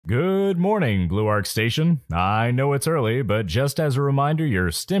Good morning, Blue Arc Station. I know it's early, but just as a reminder, your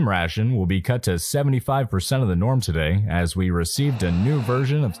stim ration will be cut to 75% of the norm today as we received a new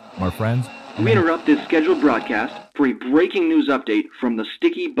version of our friends. We interrupt this scheduled broadcast for a breaking news update from the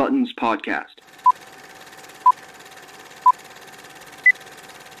Sticky Buttons podcast.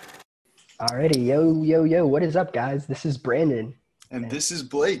 Alrighty, yo, what is up, guys? This is Brandon. And this is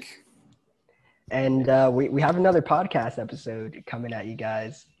Blake. And we have another podcast episode coming at you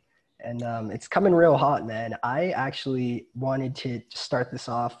guys. And it's coming real hot, man. I actually wanted to start this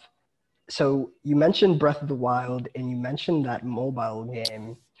off. So you mentioned Breath of the Wild, and you mentioned that mobile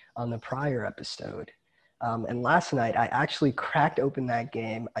game on the prior episode. And last night, I actually cracked open that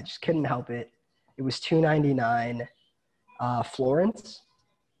game. I just couldn't help it. It was $2.99, Florence.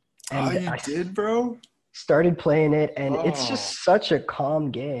 And you did, bro? Started playing it, and it's just such a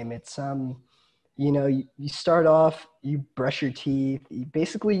calm game. It's you start off, you brush your teeth, you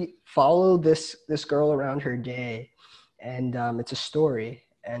basically follow this girl around her day, and it's a story,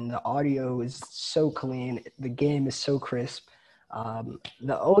 and the audio is so clean, the game is so crisp.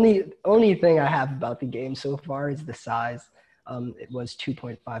 The only thing I have about the game so far is the size. It was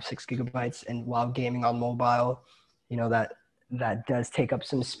 2.56 gigabytes, and while gaming on mobile, that does take up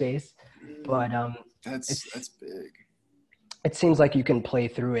some space, but that's big. It seems like you can play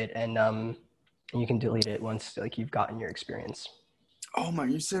through it, and you can delete it once you've gotten your experience. Oh my!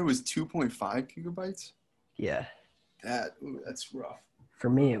 You said it was 2.5 gigabytes? Yeah. That's rough. For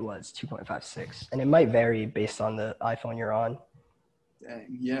me, it was 2.56, and it might vary based on the iPhone you're on.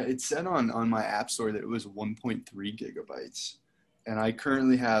 Dang. Yeah, it said on my app store that it was 1.3 gigabytes, and I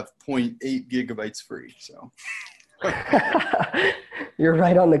currently have 0.8 gigabytes free. So. You're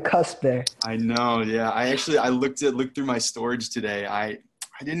right on the cusp there. I know. Yeah, I looked through my storage today. I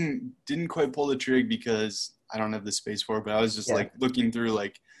didn't quite pull the trig because I don't have the space for it, but I was just looking through,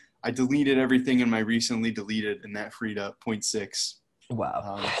 I deleted everything in my recently deleted, and that freed up 0.6.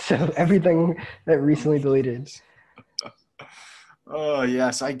 Wow. So everything that recently deleted. Oh yeah.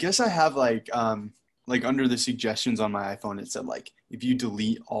 So I guess I have under the suggestions on my iPhone, it said if you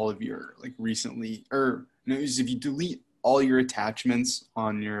delete all of your if you delete all your attachments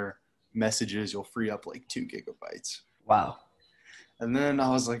on your messages, you'll free up 2 gigabytes. Wow. And then I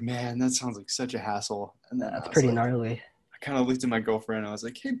was like, man, that sounds like such a hassle. And then that's pretty gnarly. I kind of looked at my girlfriend and I was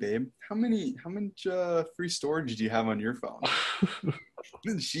like, hey babe, how much free storage do you have on your phone?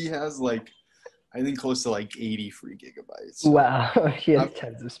 And she has I think close to 80 free gigabytes. Wow. She has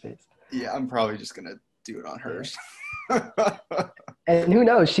tons of space. Yeah, I'm probably just going to do it on hers. And who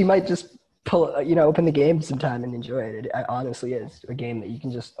knows, she might just open the game sometime and enjoy it. It honestly is a game that you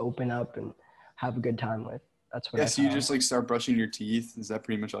can just open up and have a good time with. That's what. So you just start brushing your teeth. Is that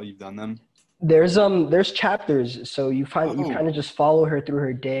pretty much all you've done then? There's chapters, so you kind of just follow her through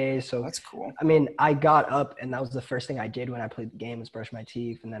her day. So that's cool. I mean, I got up and that was the first thing I did when I played the game was brush my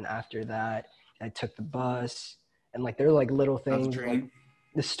teeth, and then after that I took the bus, and there are little things like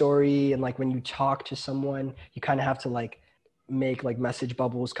the story, and when you talk to someone, you kind of have to make message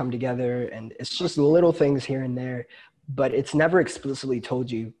bubbles come together, and it's just little things here and there, but it's never explicitly told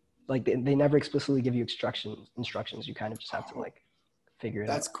you. They never explicitly give you instructions. You kind of just have to figure it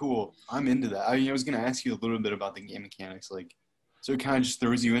out. That's cool. I'm into that. I was going to ask you a little bit about the game mechanics. So it kind of just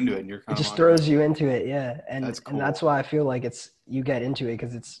throws you into it, and you're kind of just throws you into it. Yeah. And that's cool. And that's why I feel you get into it,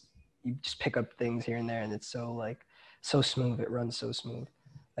 because you just pick up things here and there, and it's so so smooth. It runs so smooth.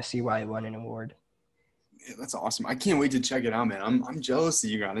 I see why it won an award. Yeah, that's awesome. I can't wait to check it out, man. I'm jealous that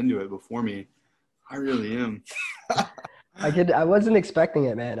you got into it before me. I really am. I wasn't expecting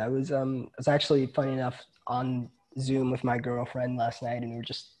it, man. I was actually, funny enough, on Zoom with my girlfriend last night, and we were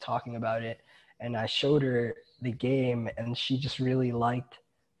just talking about it, and I showed her the game, and she just really liked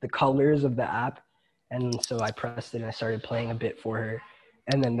the colors of the app, and so I pressed it and I started playing a bit for her,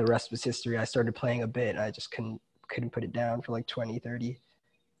 and then the rest was history. I started playing a bit, and I just couldn't put it down for 20, 30.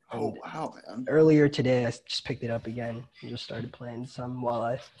 Oh, wow, man. Earlier today, I just picked it up again and just started playing some while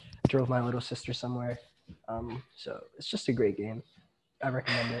I drove my little sister somewhere. So it's just a great game. I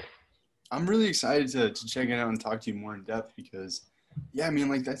recommend it. I'm really excited to check it out and talk to you more in depth because, yeah, I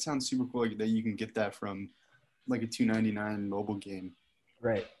mean, that sounds super cool that you can get that from a $2.99 mobile game.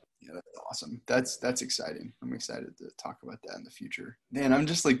 Right. Yeah, that's awesome. That's exciting. I'm excited to talk about that in the future. Man, I'm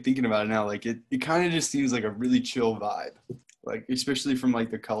just thinking about it now. It kind of just seems like a really chill vibe. Especially from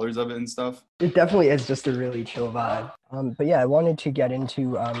the colors of it and stuff. It definitely is just a really chill vibe. But yeah, I wanted to get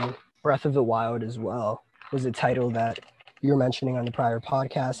into Breath of the Wild as well. It was a title that you were mentioning on the prior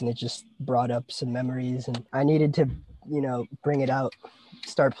podcast, and it just brought up some memories, and I needed to, bring it out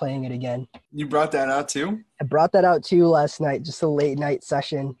start playing it again. You brought that out too? I brought that out too last night, just a late night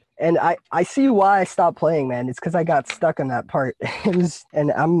session. And I see why I stopped playing, man. It's because I got stuck on that part.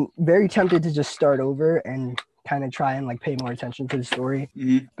 And I'm very tempted to just start over and kind of try and like pay more attention to the story.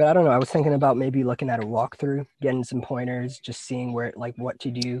 Mm-hmm. But I don't know. I was thinking about maybe looking at a walkthrough, getting some pointers, just seeing where like what to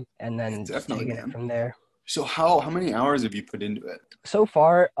do, and then just taking it from there. So how many hours have you put into it? So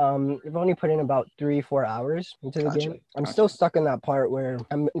far, I've only put in about 3-4 hours into the game. I'm still stuck in that part where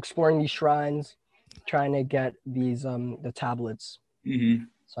I'm exploring these shrines, trying to get these the tablets,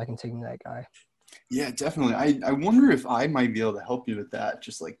 so I can take them to that guy. Yeah, definitely. I wonder if I might be able to help you with that,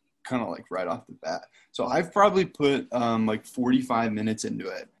 just like kind of like right off the bat. So I've probably put like 45 minutes into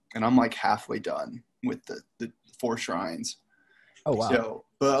it, and I'm like halfway done with the 4 shrines. Oh wow. So,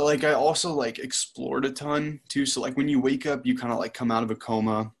 but like I also like explored a ton too. So like when you wake up, you kind of like come out of a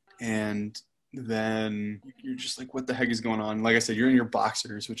coma, and then you're just like, what the heck is going on? Like I said, you're in your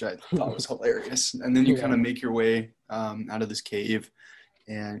boxers, which I thought was hilarious. And then you kind of make your way out of this cave,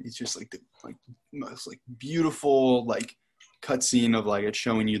 and it's just like the most like beautiful like cutscene of like it's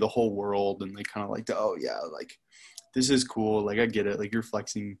showing you the whole world, and like kind of like oh yeah, like this is cool. Like I get it. Like you're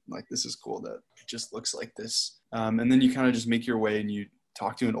flexing. Like this is cool that it just looks like this. And then you kind of just make your way and you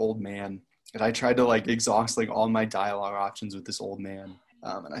talk to an old man. And I tried to like exhaust like all my dialogue options with this old man.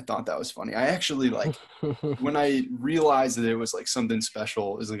 And I thought that was funny. I actually like when I realized that it was like something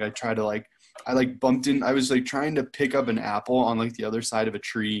special is like I bumped in. I was like trying to pick up an apple on like the other side of a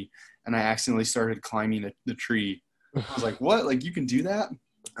tree, and I accidentally started climbing the tree. I was like, what? Like you can do that?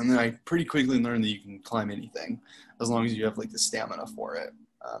 And then I pretty quickly learned that you can climb anything as long as you have like the stamina for it.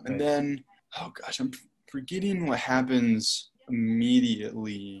 And then, oh gosh, I'm forgetting what happens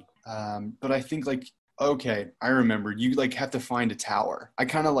immediately. But I think like, okay, I remembered. You like have to find a tower. I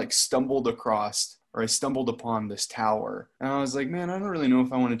kind of like stumbled upon this tower. And I was like, man, I don't really know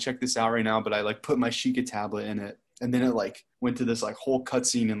if I want to check this out right now, but I like put my Sheikah tablet in it. And then it like went to this like whole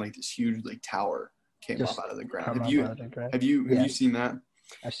cutscene and like this huge like tower came up out of the ground. Have you seen that?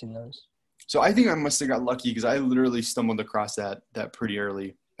 I've seen those. So I think I must have got lucky because I literally stumbled across that pretty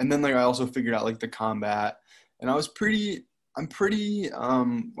early. And then like I also figured out like the combat, and I'm pretty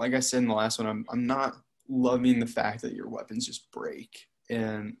like I said in the last one, I'm not loving the fact that your weapons just break.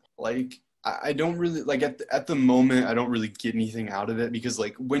 And like I don't really like at the moment I don't really get anything out of it, because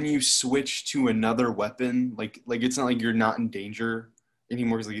like when you switch to another weapon, like it's not like you're not in danger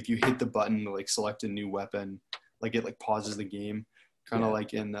anymore, because like if you hit the button to like select a new weapon, like it like pauses the game. Kind of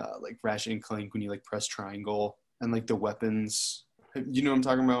like in like Ratchet and Clank when you like press triangle and like the weapons, you know what I'm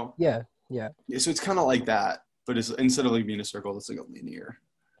talking about? Yeah. So it's kind of like that, but it's instead of like being a circle, it's like a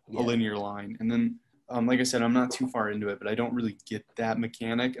linear line. And then like I said, I'm not too far into it, but I don't really get that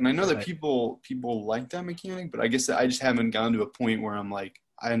mechanic. And I know that people like that mechanic, but I guess that I just haven't gotten to a point where I'm like,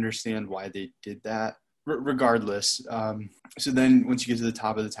 I understand why they did that. Regardless, so then once you get to the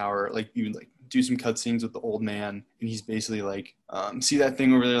top of the tower, like you like do some cutscenes with the old man, and he's basically like, see that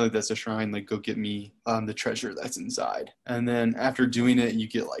thing over there, like that's a shrine, like go get me the treasure that's inside. And then after doing it, you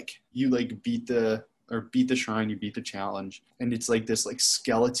get like beat the shrine, you beat the challenge, and it's like this like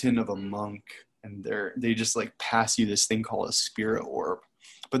skeleton of a monk, and they just like pass you this thing called a spirit orb.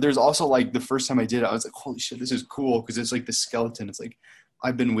 But there's also like the first time I did it, I was like, holy shit, this is cool, because it's like the skeleton, it's like,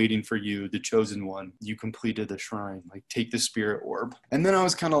 I've been waiting for you, the chosen one. You completed the shrine. Like, take the spirit orb. And then I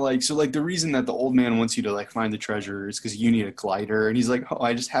was kind of like, so like the reason that the old man wants you to like find the treasure is because you need a glider. And he's like, oh,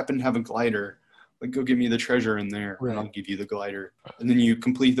 I just happen to have a glider. Like, go get me the treasure in there, and I'll give you the glider. And then you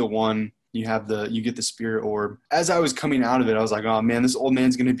complete the one. You get the spirit orb. As I was coming out of it, I was like, oh man, this old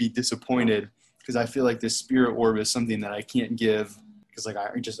man's gonna be disappointed, because I feel like this spirit orb is something that I can't give. Because like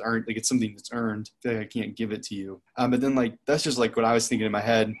I just aren't like, it's something that's earned. I feel like I can't give it to you. But then like that's just like what I was thinking in my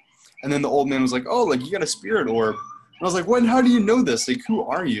head. And then the old man was like, "Oh, like you got a spirit orb." And I was like, "What? How do you know this? Like, who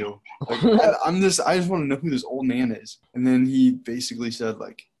are you?" Like, I just want to know who this old man is. And then he basically said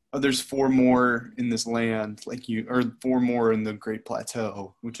like, "Oh, there's 4 more in this land, like or 4 more in the Great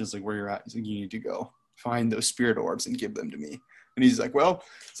Plateau, which is like where you're at. He's like, you need to go find those spirit orbs and give them to me." And he's like, well,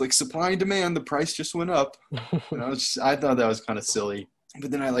 it's like supply and demand. The price just went up. And I thought that was kind of silly. But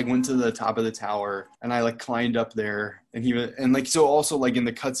then I like went to the top of the tower, and I like climbed up there, and like, so also like in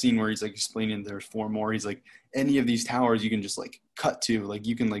the cutscene where he's like explaining there's 4 more, he's like, any of these towers you can just like cut to, like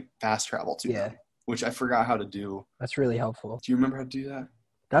you can like fast travel to them, which I forgot how to do. That's really helpful. Do you remember how to do that?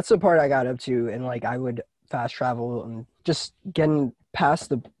 That's the part I got up to, and like I would fast travel, and just getting past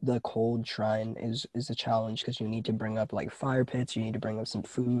the cold shrine is a challenge, because you need to bring up like fire pits, you need to bring up some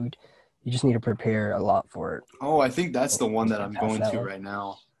food, you just need to prepare a lot for it. Oh, I think that's the one that I'm going to right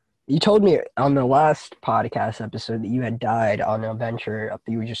now. You told me on the last podcast episode that you had died on a venture up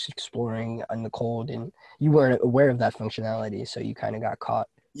that you were just exploring in the cold, and you weren't aware of that functionality, so you kind of got caught.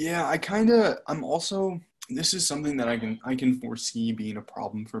 Yeah, I'm also, this is something that I can foresee being a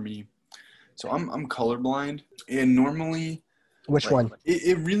problem for me. So I'm colorblind, and normally Which like one?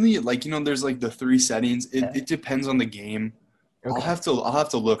 it really, like, there's like the three settings. It Yeah. it depends on the game. I'll Okay. have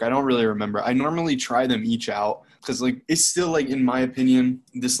to look. I don't really remember. I normally try them each out because like it's still, like, in my opinion,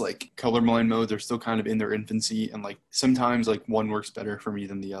 this like colorblind mode, they're still kind of in their infancy, and like sometimes like one works better for me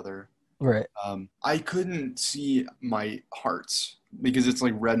than the other. Right. I couldn't see my hearts because it's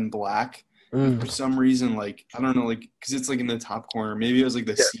like red and black. And for Mm. some reason, like, I don't know, like, because it's like in the top corner. Maybe it was like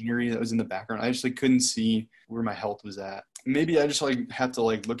the Yeah. scenery that was in the background. I just like couldn't see where my health was at. Maybe I just like have to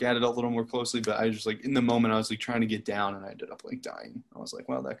like look at it a little more closely. But I just like in the moment I was like trying to get down, and I ended up like dying. I was like,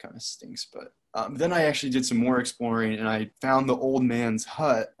 well, that kind of stinks. But then I actually did some more exploring, and I found the old man's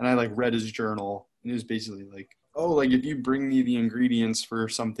hut, and I like read his journal, and it was basically like, oh, like if you bring me the ingredients for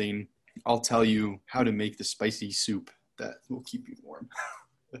something, I'll tell you how to make the spicy soup that will keep you warm.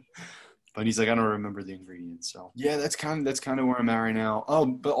 But he's like, I don't remember the ingredients. So yeah, that's kind of where I'm at right now. Oh,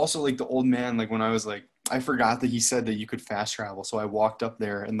 but also like the old man, like when I was like, I forgot that he said that you could fast travel. So I walked up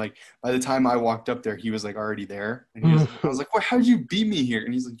there, and like by the time I walked up there, he was like already there. And I was like, well, how'd you beat me here?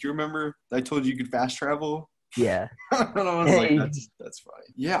 And he's like, do you remember I told you could fast travel? Yeah. And I was like, that's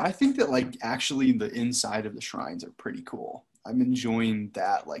funny. Yeah, I think that like actually the inside of the shrines are pretty cool. I'm enjoying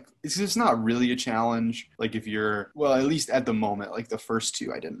that. Like, it's just not really a challenge. Like, if you're, well, at least at the moment, like the first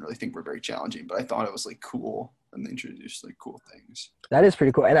two, I didn't really think were very challenging, but I thought it was like cool, and they introduced like cool things. That is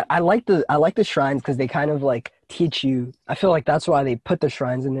pretty cool, and I like the shrines because they kind of like teach you. I feel like that's why they put the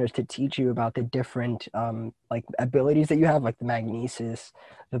shrines in there, is to teach you about the different like abilities that you have, like the magnesis,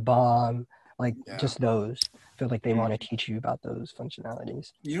 the bomb, like Yeah. just those. I feel like they Mm. want to teach you about those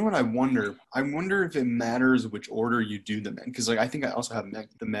functionalities. You know what I wonder? I wonder if it matters which order you do them in, because like I think I also have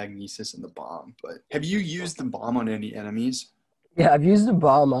the magnesis and the bomb. But have you used the bomb on any enemies? Yeah, I've used the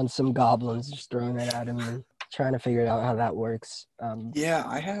bomb on some goblins, just throwing it at them and trying to figure out how that works. Yeah,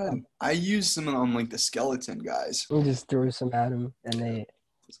 I used some on like the skeleton guys. We just threw some at them, and they.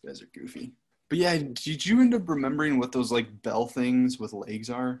 Those guys are goofy. But yeah, did you end up remembering what those like bell things with legs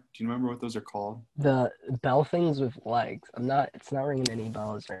are? Do you remember what those are called? The bell things with legs. It's not ringing any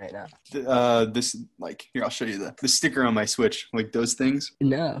bells right now. This, like, here, I'll show you the sticker on my Switch, like those things.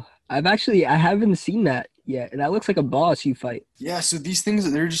 No, I haven't seen that yet. That looks like a boss you fight. Yeah, so these things,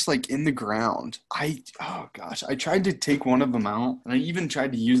 they're just like in the ground. Oh gosh, I tried to take one of them out, and I even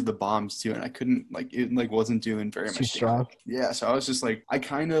tried to use the bombs too, and I couldn't, like, it like wasn't doing very Too much strong. damage. Yeah, so I was just like, I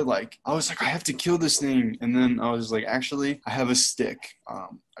was like, I have to kill this thing, and then I was like, actually, I have a stick.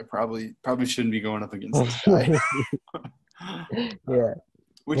 I probably shouldn't be going up against this guy. Yeah.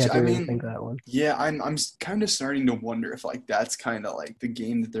 Which, You have to I really mean, think that one. yeah, I'm kind of starting to wonder if like that's kind of like the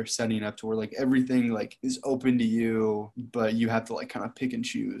game that they're setting up to, where like everything like is open to you, but you have to like kind of pick and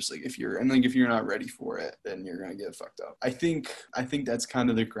choose. Like if you're not ready for it, then you're gonna get fucked up. I think that's kind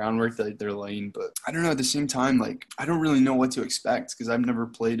of the groundwork that they're laying, but I don't know. At the same time, like I don't really know what to expect because I've never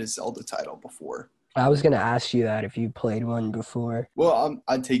played a Zelda title before. I was gonna ask you that if you played one before. Well,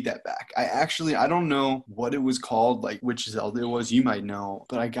 I'd take that back. I don't know what it was called, like which Zelda it was. You might know,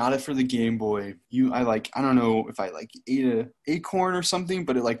 but I got it for the Game Boy. I don't know if I like ate a acorn or something,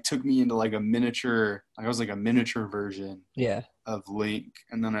 but it like took me into like a miniature. Like, I was like a miniature version Yeah. of Link,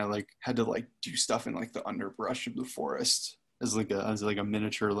 and then I like had to like do stuff in like the underbrush of the forest as like a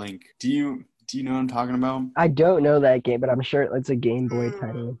miniature Link. Do you know what I'm talking about? I don't know that game, but I'm sure it's a Game Boy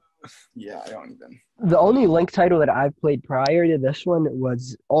title. Yeah, I don't even. The only Link title that I've played prior to this one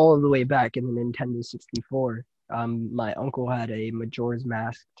was all the way back in the Nintendo 64. My uncle had a Majora's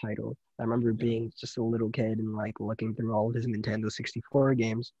Mask title. I remember being just a little kid and like looking through all of his Nintendo 64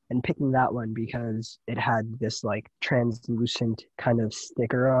 games and picking that one because it had this like translucent kind of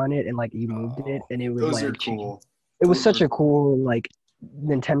sticker on it, and like you moved it and it would Those like are change. cool. It was such a cool like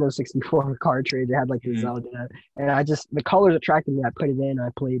Nintendo 64 cartridge. It had like the Mhm. Zelda, and the colors attracted me. I put it in, I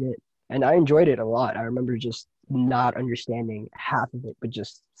played it, and I enjoyed it a lot. I remember just not understanding half of it, but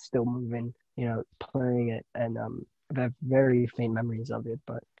just still moving, playing it, and I have very faint memories of it,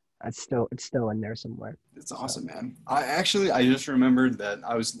 but it's still in there somewhere. It's awesome, man. I just remembered that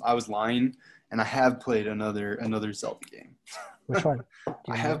I was lying, and I have played another Zelda game. Which one?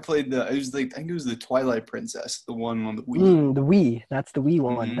 I have played I think it was the Twilight Princess, the one on the Wii. The Wii. That's the Wii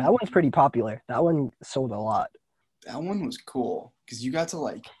one. Mhm. That one's pretty popular. That one sold a lot. That one was cool because you got to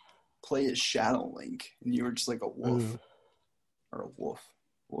like play as Shadow Link, and you were just like a wolf or a wolf.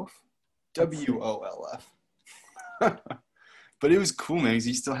 That's WOLF. But it was cool, man, because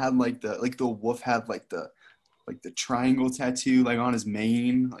he still had the wolf had the triangle tattoo like on his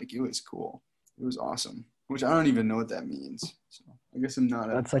mane. Like it was cool. It was awesome. Which I don't even know what that means. So I guess I'm not.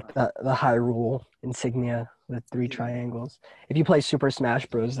 That's like the Hyrule insignia with 3 triangles. If you play Super Smash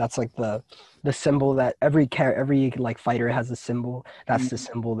Bros, that's like the symbol that every like fighter has a symbol. That's the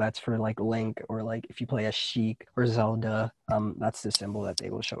symbol that's for like Link, or like if you play as Sheik or Zelda, that's the symbol that they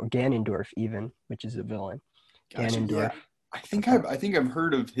will show. Or Ganondorf even, which is a villain. Gotcha. Ganondorf. Yeah. I think I've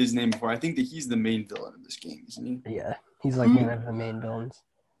heard of his name before. I think that he's the main villain of this game, isn't he? Yeah, he's like one of the main villains.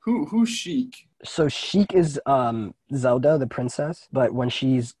 Who's Sheik? So Sheik is Zelda, the princess, but when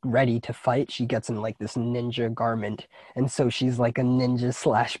she's ready to fight, she gets in like this ninja garment, and so she's like a ninja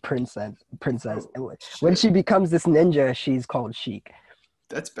 / princess. Oh, When she becomes this ninja, she's called Sheik.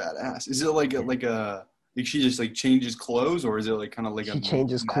 That's badass. Is it like she just like changes clothes, or is it like kind of like She a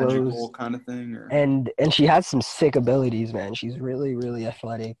changes magical clothes kind of thing? Or and she has some sick abilities, man. She's really, really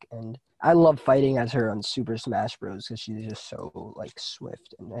athletic, and I love fighting as her on Super Smash Bros. Because she's just so like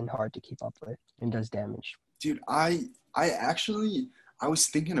swift and hard to keep up with and does damage. dude, I was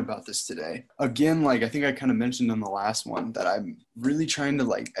thinking about this today. Again, like I think I kind of mentioned on the last one that I'm really trying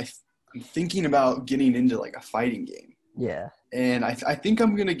to I'm thinking about getting into like a fighting game. Yeah. And I think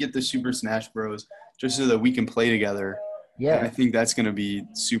I'm gonna get the Super Smash Bros. Just so that we can play together. Yeah. And I think that's gonna be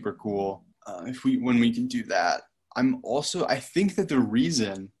super cool when we can do that. I think that the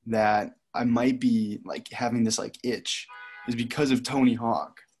reason that I might be like having this like itch is because of Tony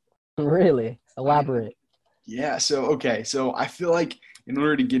Hawk. Really? Elaborate. Yeah. So I feel like in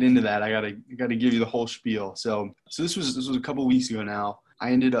order to get into that, I gotta give you the whole spiel. So this was a couple weeks ago now.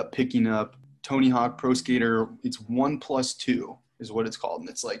 I ended up picking up Tony Hawk Pro Skater. It's 1+2 is what it's called, and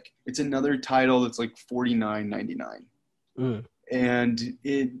it's another title that's like $49.99. And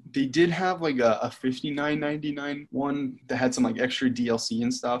they did have like a $59.99 one that had some like extra DLC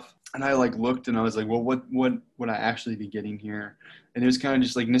and stuff. And I like looked and I was like, well, what would I actually be getting here? And it was kind of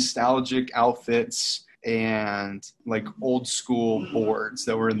just like nostalgic outfits and like old school boards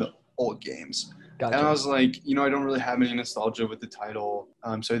that were in the old games. Gotcha. And I was like, I don't really have any nostalgia with the title.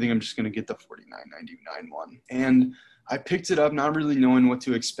 So I think I'm just going to get the $49.99 one. And I picked it up not really knowing what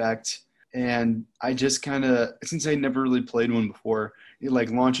to expect. And I just kind of, since I never really played one before, it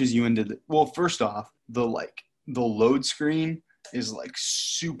like launches you into first off, the load screen is like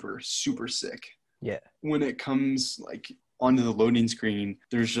super, super sick. Yeah. When it comes like onto the loading screen,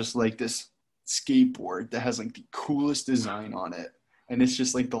 there's just like this skateboard that has like the coolest design on it. And it's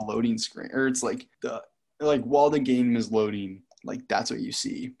just like the loading screen, or it's like while the game is loading, like that's what you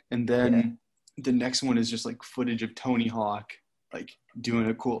see. And then the next one is just like footage of Tony Hawk like doing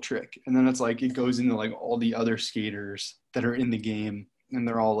a cool trick. And then it's like it goes into like all the other skaters that are in the game, and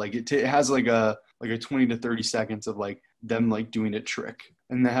they're all like it has like a 20 to 30 seconds of like them like doing a trick.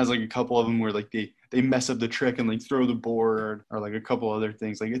 And that has like a couple of them where like they mess up the trick and like throw the board, or like a couple other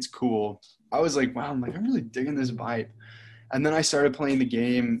things. Like it's cool. I was like, wow, I'm really digging this vibe. And then I started playing the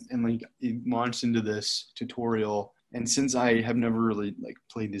game, and like it launched into this tutorial. And since I have never really like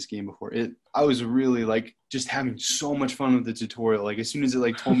played this game before, I was really like just having so much fun with the tutorial. Like as soon as it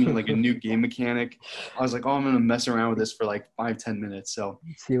like told me like a new game mechanic, I was like, oh, I'm going to mess around with this for like 5-10 minutes. So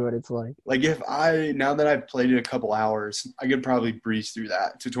see what it's like. Like now that I've played it a couple hours, I could probably breeze through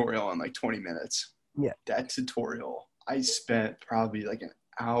that tutorial in like 20 minutes. Yeah. That tutorial, I spent probably like an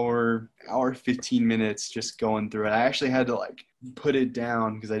hour 15 minutes just going through it. I actually had to like put it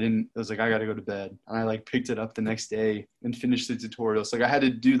down because I was like, I gotta go to bed. And I like picked it up the next day and finished the tutorial. So like I had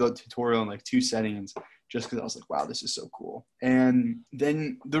to do the tutorial in like 2 settings just because I was like, wow, this is so cool. And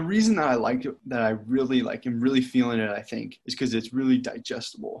then the reason that I liked it, that I really like am really feeling it, I think, is because it's really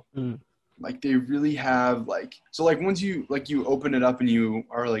digestible. Like they really have so once you open it up and you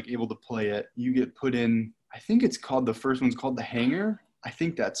are like able to play it, you get put in, I think it's called, the first one's called the hangar. I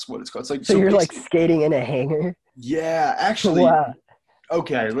think that's what it's called. It's like, so you're like skating in a hangar? Yeah, actually. Wow.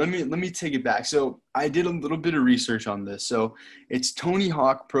 Okay, let me take it back. So I did a little bit of research on this. So it's Tony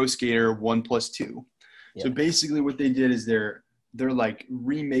Hawk Pro Skater 1+2. Yeah. So basically what they did is they're like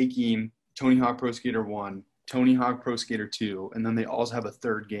remaking Tony Hawk Pro Skater 1, Tony Hawk Pro Skater 2, and then they also have a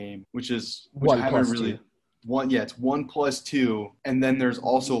third game, which I haven't really it's 1+2, and then there's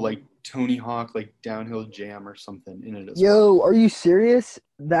also like Tony Hawk like Downhill Jam or something in it as well. Yo, are you serious?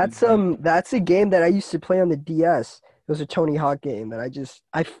 That's a game that I used to play on the DS. It was a Tony Hawk game that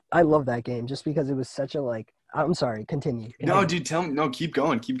I love that game just because it was such a I'm sorry, continue. No, dude, tell me. No, keep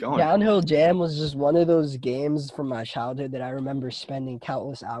going. Downhill Jam was just one of those games from my childhood that I remember spending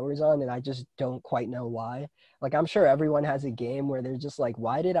countless hours on, and I just don't quite know why. Like, I'm sure everyone has a game where they're just like,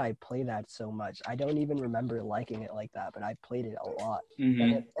 why did I play that so much? I don't even remember liking it like that, but I played it a lot.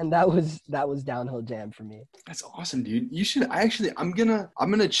 Mm-hmm. And that was Downhill Jam for me. That's awesome, dude. You should. I'm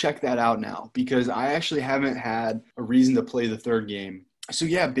gonna check that out now because I actually haven't had a reason to play the third game. So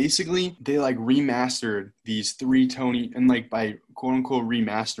yeah, basically they like remastered these three Tony, and like by quote unquote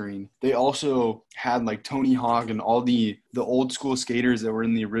remastering, they also had like Tony Hawk and all the old school skaters that were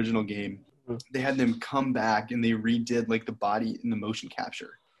in the original game. They had them come back and they redid like the body and the motion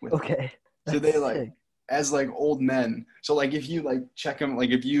capture with them. Okay. So That's they like sick. as like old men. So like if you like check them,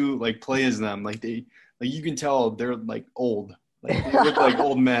 like if you like play as them, like they like you can tell they're like old. Like they look like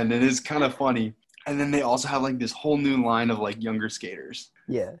old men, and it's kind of funny. And then they also have like this whole new line of like younger skaters.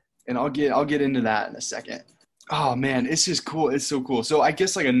 Yeah. And I'll get into that in a second. Oh man, it's just cool. It's so cool. So I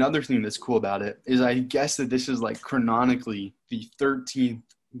guess like another thing that's cool about it is I guess that this is like chronologically the 13th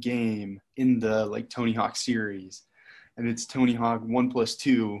game in the like Tony Hawk series. And it's Tony Hawk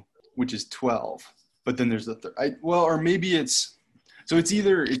 1+2, which is 12. But then there's the third. Or maybe it's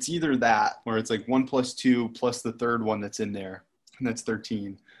either that where it's like 1+2 plus the third one that's in there, and that's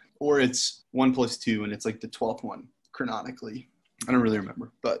 13, or it's 1+2 and it's like the 12th one chronologically. I don't really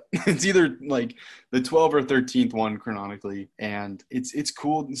remember, but it's either like the 12 or 13th one chronologically, and it's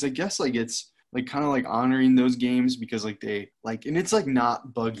cool. It's I guess like it's like kind of like honoring those games because like they like, and it's like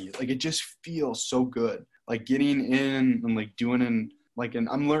not buggy. Like it just feels so good. Like getting in and like doing in like, and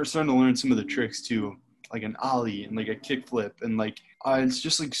I'm starting to learn some of the tricks too, like an ollie and like a kickflip, and like it's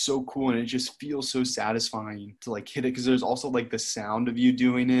just like so cool, and it just feels so satisfying to like hit it because there's also like the sound of you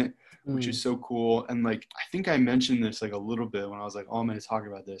doing it, which is so cool. And like I think I mentioned this like a little bit when I was like, oh, I'm going to talk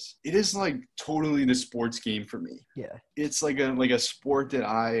about this. It is like totally the sports game for me. Yeah. It's like a sport that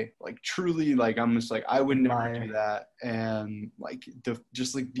I like truly like. I'm just like I would never do that, and like the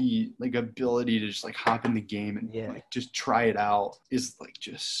ability to just like hop in the game and like just try it out is like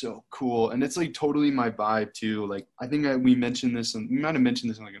just so cool. And it's like totally my vibe too. Like I think we mentioned this, and we might have mentioned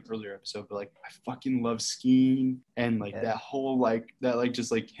this in like an earlier episode, but like I fucking love skiing, and like that whole like that like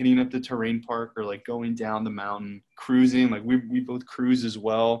just like hitting up the terrain park or like going down the mountain, cruising. Like we both cruise as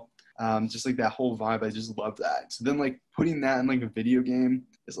well. Just like that whole vibe, I just love that. So then like putting that in like a video game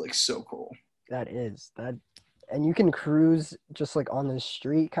is like so cool. That is that. And you can cruise just like on the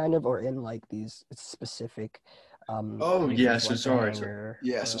street kind of, or in like these specific places, So like sorry.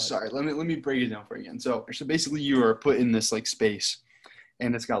 sorry. Let me break it down for you again. So basically you are put in this like space,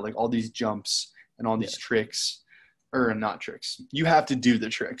 and it's got like all these jumps and all these tricks, or not tricks. You have to do the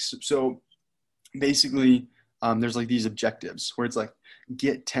tricks. So basically there's like these objectives where it's like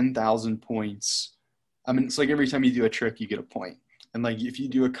get 10,000 points. I mean, it's like every time you do a trick, you get a point. And like if you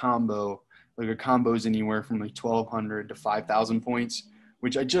do a combo, like a combo is anywhere from like 1,200 to 5,000 points,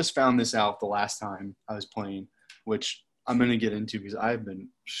 which I just found this out the last time I was playing, which I'm going to get into because I've been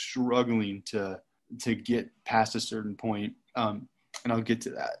struggling to get past a certain point. And I'll get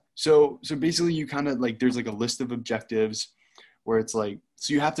to that. So basically you kind of like, there's like a list of objectives where it's like,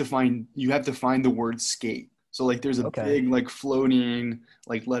 so you have to find the word skate. So like there's a big like floating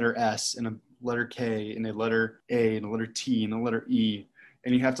like letter S and a letter K and a letter A and a letter T and a letter E.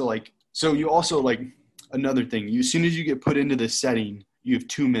 And you have to like, so you also like another thing, as soon as you get put into this setting, you have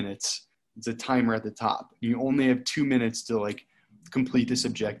 2 minutes. It's a timer at the top. You only have 2 minutes to like complete this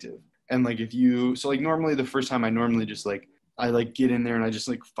objective. And like so like normally the first time I normally just like, I like get in there and I just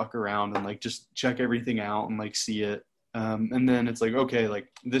like fuck around and like just check everything out and like see it. And then it's like, okay, like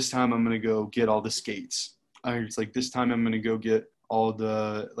this time I'm going to go get all the skates. It's like this time I'm going to go get all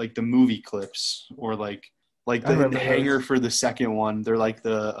the like the movie clips, or like the hanger for the second one. They're like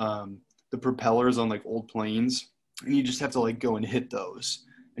the propellers on like old planes, and you just have to like go and hit those,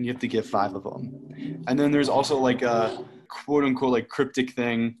 and you have to get 5 of them. And then there's also like a quote unquote like cryptic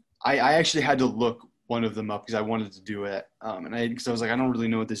thing. I actually had to look one of them up because I wanted to do it. Because I was like, I don't really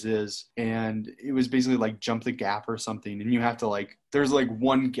know what this is. And it was basically like jump the gap or something. And you have to like, there's like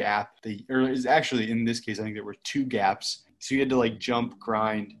one gap or is actually in this case, I think there were 2 gaps. So you had to like jump,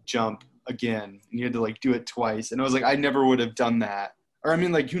 grind, jump again. And you had to like do it twice. And I was like, I never would have done that. Or I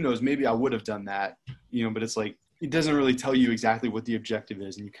mean, like, who knows, maybe I would have done that, but it's like, it doesn't really tell you exactly what the objective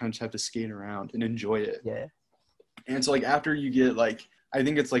is. And you kind of just have to skate around and enjoy it. Yeah. And so like after you get like, I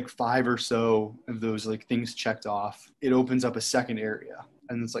think it's like 5 or so of those like things checked off, it opens up a second area,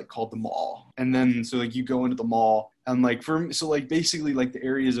 and it's like called the mall. And then so like you go into the mall, and like so like basically like the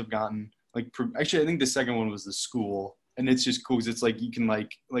areas have gotten like actually I think the second one was the school, and it's just cool because it's like you can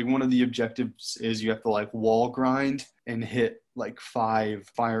like one of the objectives is you have to like wall grind and hit like 5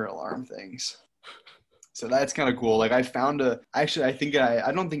 fire alarm things. So that's kind of cool. Like I found actually,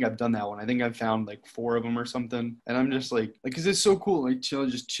 I don't think I've done that one. I think I've found like 4 of them or something. And I'm just like, cause it's so cool. Like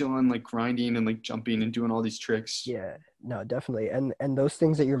just chilling, like grinding and like jumping and doing all these tricks. Yeah, no, definitely. And those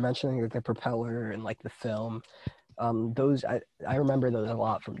things that you're mentioning, like the propeller and like the film, those I remember those a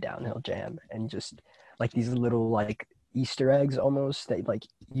lot from Downhill Jam, and just like these little like Easter eggs almost that like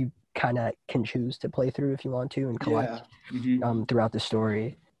you kind of can choose to play through if you want to and collect throughout the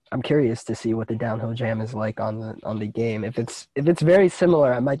story. I'm curious to see what the Downhill Jam is like on the game. If it's very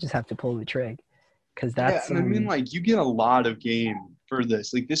similar, I might just have to pull the trig, because that's and I mean, like you get a lot of game for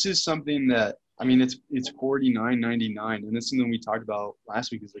this. Like this is something that, I mean, it's $49.99, and that's something we talked about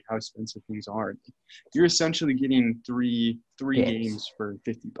last week, is like how expensive things are. You're essentially getting three games for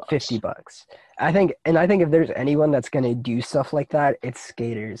 $50. $50. I think if there's anyone that's gonna do stuff like that, it's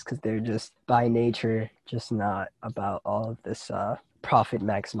skaters, because they're just by nature just not about all of this profit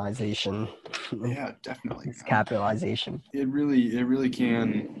maximization. Yeah, definitely. It's capitalization. It really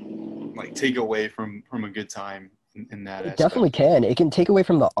can like take away from a good time in that aspect. Definitely can. It can take away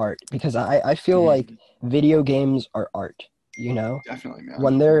from the art, because I feel like video games are art, you know? Definitely, man.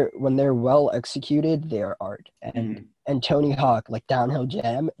 When they're well executed, they are art. And Tony Hawk, like Downhill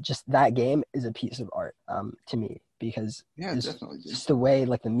Jam, just that game is a piece of art to me, because definitely, just the way,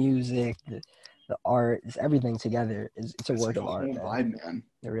 like the music, the art, it's everything together. It's a work like of art, man. Vibe, man.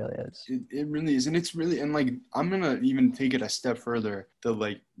 It really is. It really is. And it's really, and like, I'm going to even take it a step further, that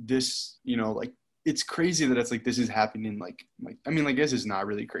like this, you know, like it's crazy that it's like, this is happening. Like, I mean, I guess it's not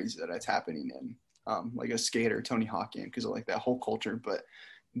really crazy that it's happening in like a skater Tony Hawk game, because of like that whole culture, but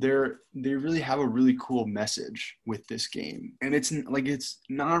they really have a really cool message with this game. And it's like, it's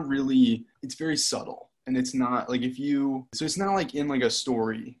very subtle. And it's not like so it's not like in like a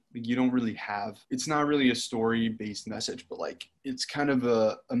story, like you don't really have, it's not really a story based message, but like it's kind of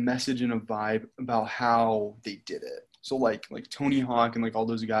a message and a vibe about how they did it. So like Tony Hawk and like all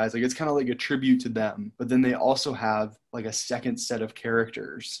those guys, like it's kind of like a tribute to them, but then they also have like a second set of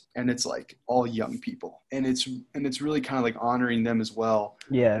characters, and it's like all young people, and it's really kind of like honoring them as well.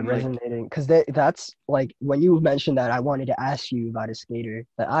 Yeah, and resonating, because that's like, when you mentioned that, I wanted to ask you about a skater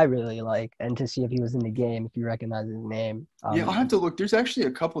that I really like, and to see if he was in the game, if you recognize his name. Yeah, I'll have to look. There's actually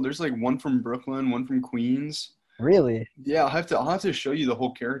a couple. There's like one from Brooklyn, one from Queens. Really? Yeah, I'll have to show you the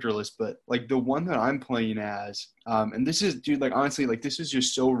whole character list, but like the one that I'm playing as, and this is, dude, like honestly, like this is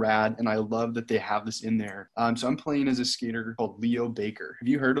just so rad, and I love that they have this in there. So I'm playing as a skater called Leo Baker. Have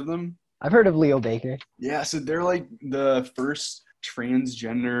you heard of them? I've heard of Leo Baker. Yeah, so they're like the first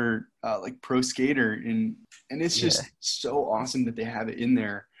transgender like pro skater, and it's just so awesome that they have it in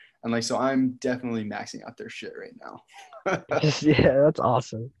there. And like, so I'm definitely maxing out their shit right now. Yeah, that's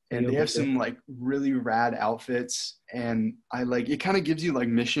awesome. And they have some like really rad outfits, and I like, it kind of gives you like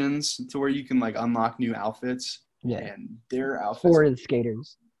missions to where you can like unlock new outfits. Yeah. And their outfits for the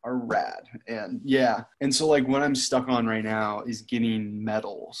skaters are rad. And yeah. And so like what I'm stuck on right now is getting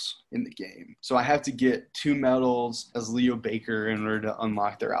medals in the game. So I have to get 2 medals as Leo Baker in order to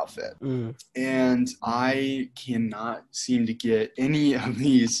unlock their outfit. And I cannot seem to get any of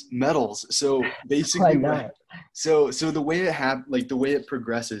these medals. So basically so the way the way it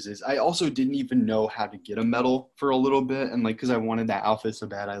progresses is, I also didn't even know how to get a medal for a little bit. And like, cause I wanted that outfit so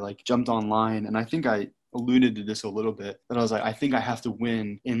bad, I like jumped online, and I think I alluded to this a little bit, but I was like, I think I have to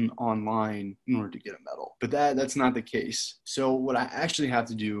win in online in order to get a medal, but that's not the case. So what I actually have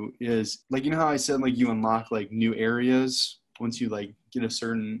to do is, like, you know how I said like you unlock like new areas once you like get a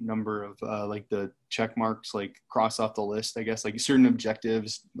certain number of like the check marks like cross off the list, I guess, like certain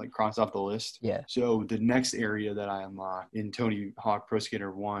objectives like cross off the list. Yeah. So the next area that I unlock in Tony Hawk Pro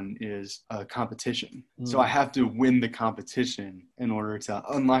Skater 1 is a competition. So I have to win the competition in order to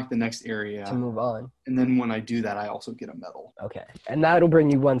unlock the next area to move on. And then when I do that, I also get a medal. Okay. And that'll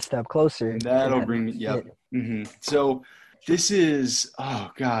bring you one step closer. And that'll bring me, yep. So this is, oh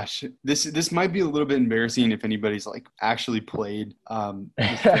gosh, this might be a little bit embarrassing if anybody's like actually played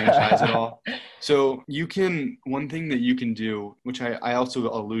this franchise at all. So one thing that you can do, which I also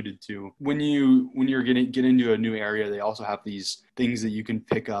alluded to, when you're get into a new area, they also have these things that you can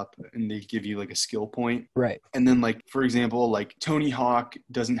pick up, and they give you like a skill point. Right. And then like, for example, like Tony Hawk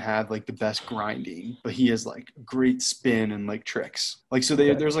doesn't have like the best grinding, but he has like great spin and like tricks. Like, so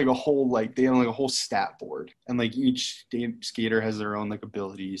there's like a whole, like they have like a whole stat board, and like each skater has their own like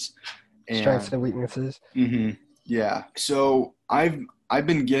abilities. And, strengths and weaknesses. Yeah. So I've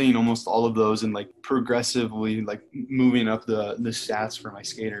been getting almost all of those and like progressively like moving up the stats for my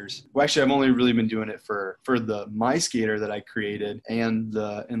skaters. Well, actually, I've only really been doing it for my skater that I created and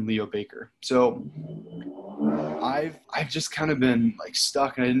Leo Baker. So I've just kind of been like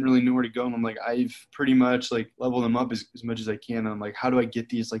stuck and I didn't really know where to go. And I'm like, I've pretty much like leveled them up as much as I can. And I'm like, how do I get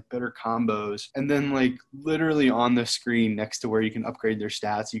these like better combos? And then like literally on the screen next to where you can upgrade their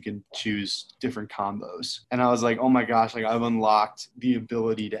stats, you can choose different combos. And I was like, oh my gosh, like I've unlocked the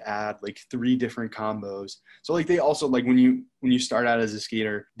ability to add like 3 different combos. So like they also like when you start out as a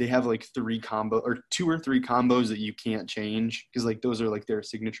skater, they have like 2 or 3 combos that you can't change because like those are like their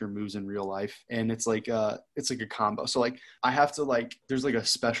signature moves in real life. And it's like a combo. So like I have to like there's like a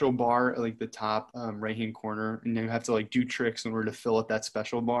special bar at like the top right hand corner, and you have to like do tricks in order to fill up that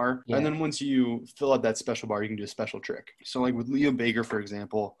special bar. Yeah. And then once you fill up that special bar, you can do a special trick. So like with Leo Baker, for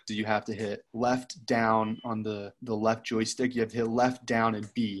example, you have to hit left down on the left joystick. You have to hit left down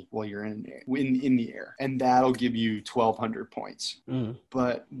and B while you're in the air, and that'll give you 1,200 points.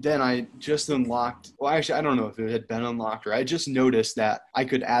 But then I just unlocked, well, actually, I don't know if it had been unlocked, or I just noticed that I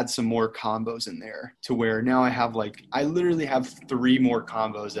could add some more combos in there to where now I literally have 3 more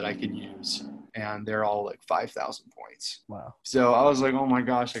combos that I can use, and they're all like 5,000 points. Wow. So I was like, oh my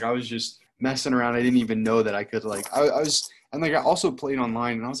gosh, like I was just messing around. I didn't even know that I could like, and like I also played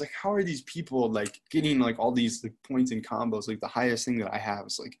online, and I was like, how are these people like getting like all these like points and combos? Like the highest thing that I have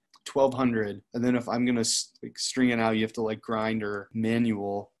is like 1,200, and then if I'm gonna like string it out, you have to like grind or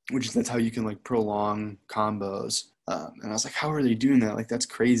manual, that's how you can like prolong combos. And I was like, how are they doing that? Like that's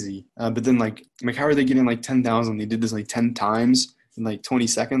crazy. But then like how are they getting like 10,000? They did this like 10 times in like 20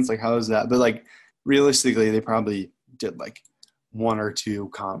 seconds. Like how is that? But like realistically, they probably did like 1 or 2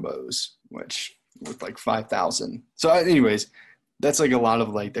 combos, which with like 5,000. So anyways, that's like a lot of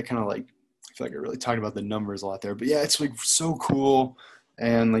like that kind of like I feel like I really talked about the numbers a lot there. But yeah, it's like so cool.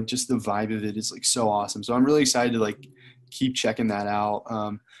 And like just the vibe of it is like so awesome. So I'm really excited to like keep checking that out.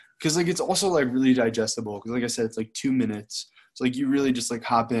 Because like it's also like really digestible. Because like I said, it's like 2 minutes. So like you really just like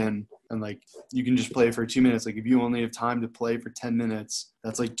hop in and like you can just play for 2 minutes. Like if you only have time to play for 10 minutes,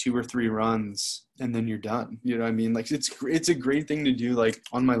 that's like 2 or 3 runs and then you're done. You know what I mean? Like it's a great thing to do like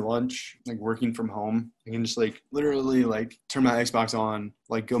on my lunch, like working from home. I can just like literally like turn my Xbox on,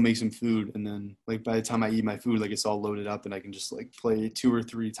 like go make some food, and then like by the time I eat my food, like it's all loaded up and I can just like play 2 or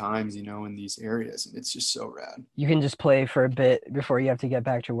 3 times, you know, in these areas, and it's just so rad. You can just play for a bit before you have to get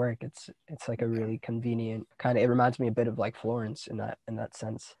back to work. It's like a really convenient kind of. It reminds me a bit of like Florence in that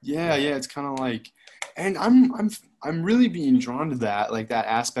sense. Yeah, it's kind of like, and I'm really being drawn to that, like that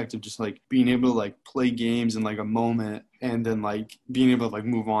aspect of just like being able to like play games in like a moment and then like being able to like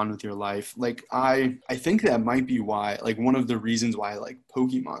move on with your life. Like I think that might be why, like one of the reasons why I like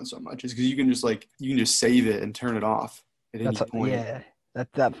Pokemon so much is because you can just save it and turn it off at any point. Yeah,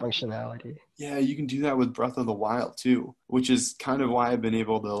 that functionality. Yeah, you can do that with Breath of the Wild too, which is kind of why I've been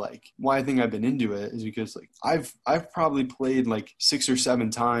able to like, why I think I've been into it is because like I've probably played like 6 or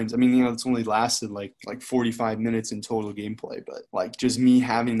 7 times. I mean, you know, it's only lasted like 45 minutes in total gameplay, but like just me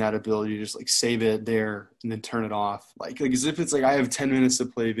having that ability to just like save it there and then turn it off, like as if it's like I have 10 minutes to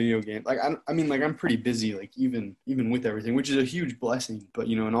play a video game. Like I mean, like I'm pretty busy, like even with everything, which is a huge blessing. But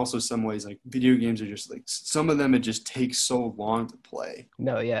you know, in also some ways, like video games are just like some of them it just takes so long to play.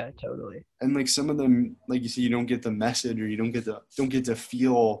 No, yeah, totally. And like some of them, like you see, you don't get the message or you don't get to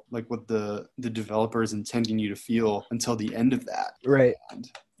feel like what the developer is intending you to feel until the end of that. Right. And,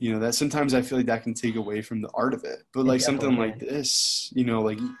 you know, that sometimes I feel like that can take away from the art of it. But like something like this, you know,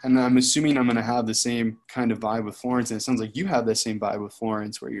 like, and I'm assuming I'm going to have the same kind of vibe with Florence. And it sounds like you have the same vibe with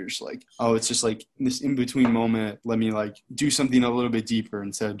Florence where you're just like, oh, it's just like this in-between moment. Let me like do something a little bit deeper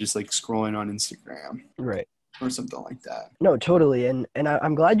instead of just like scrolling on Instagram. Right. Or something like that. No, totally. And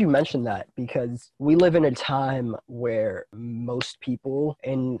I'm glad you mentioned that because we live in a time where most people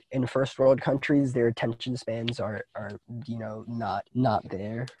in first world countries, their attention spans are you know, not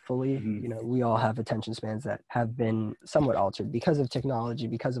there fully. Mm-hmm. You know, we all have attention spans that have been somewhat altered because of technology,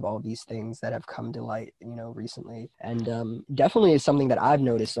 because of all these things that have come to light, you know, recently. And definitely is something that I've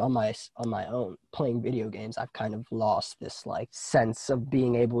noticed on my own playing video games. I've kind of lost this like sense of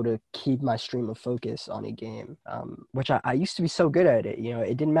being able to keep my stream of focus on a game. Which I used to be so good at it. You know,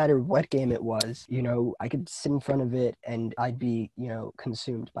 it didn't matter what game it was. You know, I could sit in front of it and I'd be, you know,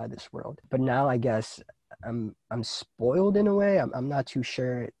 consumed by this world. But now I guess I'm spoiled in a way. I'm not too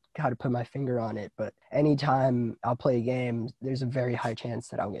sure how to put my finger on it. But anytime I'll play a game, there's a very high chance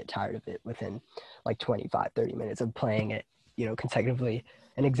that I'll get tired of it within like 25-30 minutes of playing it, you know, consecutively.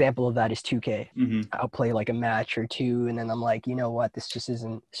 An example of that is 2K. Mm-hmm. I'll play like a match or 2, and then I'm like, you know what, this just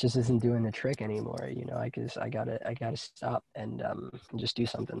isn't doing the trick anymore. You know, I gotta stop and just do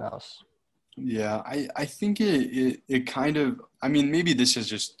something else. Yeah, I think it kind of, I mean, maybe this is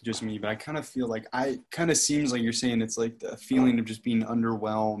just me, but I kind of feel like I kind of seems like you're saying it's like the feeling of just being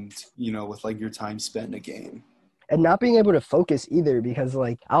underwhelmed, with like your time spent in a game. And not being able to focus either, because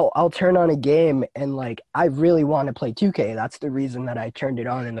like I'll turn on a game and like I really want to play 2K. That's the reason that I turned it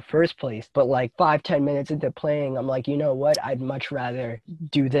on in the first place. But like 5-10 minutes into playing, I'm like, you know what? I'd much rather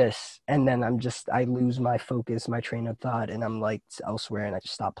do this. And then I lose my focus, my train of thought, and I'm like elsewhere, and I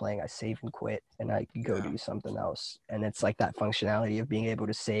just stop playing. I save and quit, and I go Yeah. do something else. And it's like that functionality of being able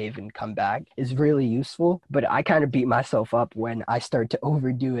to save and come back is really useful. But I kind of beat myself up when I start to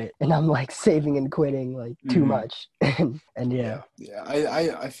overdo it, and I'm like saving and quitting like too Mhm. much. And yeah. Yeah.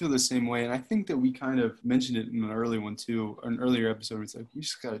 I feel the same way, and I think that we kind of mentioned it in an early one too, an earlier episode. It's like we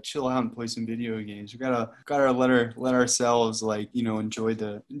just gotta chill out and play some video games. We gotta let ourselves like enjoy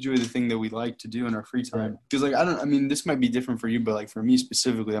the thing that we like to do in our free time. Because like I mean this might be different for you, but like for me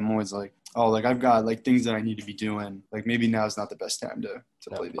specifically, I'm always like, oh, like I've got like things that I need to be doing. Like maybe now is not the best time to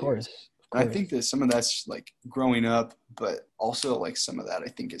No, play of video games. course. Of And I course. think that some of that's like growing up, but also like some of that I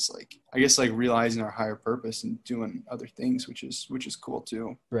think is like I guess like realizing our higher purpose and doing other things, which is cool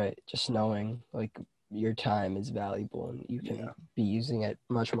too. Right. Just knowing like your time is valuable and you can Yeah, be using it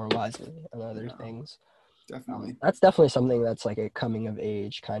much more wisely on other yeah, things. definitely. That's definitely something that's like a coming of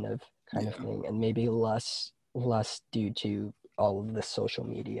age kind of Yeah, thing, and maybe less due to all of the social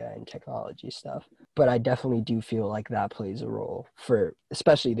media and technology stuff. But I definitely do feel like that plays a role for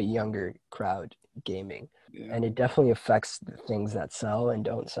especially the younger crowd gaming. yeah, And it definitely affects the things that sell and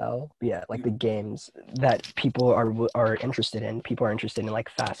don't sell. But yeah, like yeah, the games that people are interested in. People are interested in like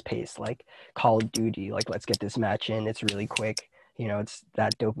fast paced, like Call of Duty. Like let's get this match in. It's really quick. It's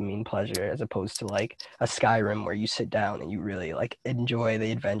that dopamine pleasure as opposed to like a Skyrim where you sit down and you really like enjoy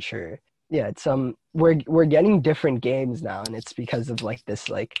the adventure. Yeah, it's we're getting different games now, and it's because of like this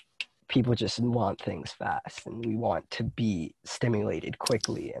like people just want things fast and we want to be stimulated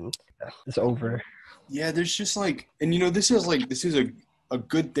quickly, and it's over. yeah. There's just like, and this is a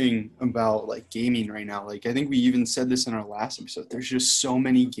good thing about like gaming right now. Like I think we even said this in our last episode. There's just so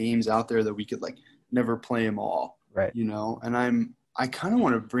many games out there that we could like never play them all. Right. And I kind of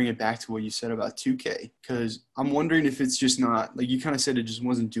want to bring it back to what you said about 2K because I'm wondering if it's just not like you kind of said it just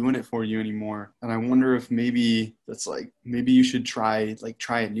wasn't doing it for you anymore. And I wonder if maybe that's like maybe you should try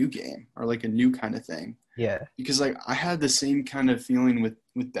a new game or like a new kind of thing Yeah. because like I had the same kind of feeling with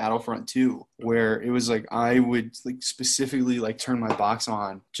Battlefront 2 where it was like I would like specifically like turn my box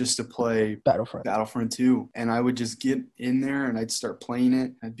on just to play Battlefront. Battlefront 2 and I would just get in there and I'd start playing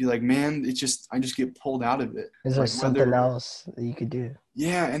it. I'd be like, man, I just get pulled out of it. Is there Like something else that you could do?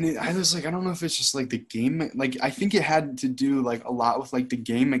 yeah, and I was like, I don't know if it's just like the game, like I think it had to do like a lot with like the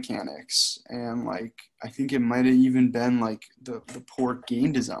game mechanics, and like I think it might have even been like the poor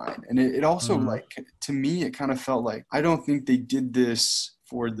game design, and it also like to me it kind of felt like I don't think they did this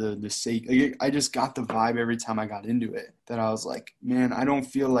for the sake. Like I just got the vibe every time I got into it that I was like, man, I don't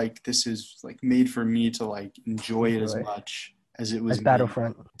feel like this is like made for me to like enjoy it as Enjoy. much as it was As made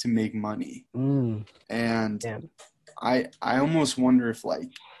Battlefront. to make money, Mm, and damn. I almost wonder if like.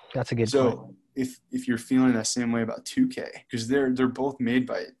 That's a good point. So if you're feeling that same way about 2K, because they're both made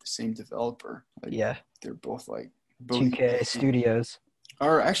by the same developer, like Yeah. they're both like 2K Studios.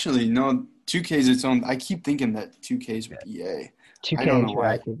 or actually no, 2K is its own. I keep thinking that 2K is with EA. I 2K don't know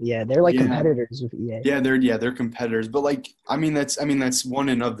why. Interactive. Yeah, they're like Yeah, competitors with EA. they're competitors, but like I mean that's one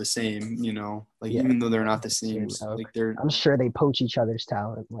and of the same, like Yeah. even though they're not the same, Same. like they're I'm sure they poach each other's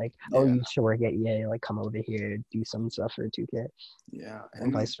talent. Like, oh, yeah you should work at EA. Like, come over here, do some stuff for 2K, yeah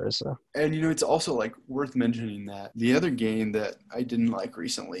and vice versa. And it's also like worth mentioning that the other game that I didn't like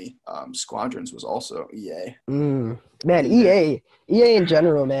recently, Squadrons, was also EA. Man, And they're- EA in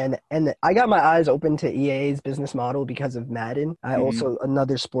general, man. And I got my eyes open to EA's business model because of Madden. I Mhm. also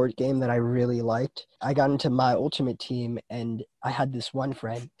another sport game that I really liked. I got into my ultimate team, and I had this one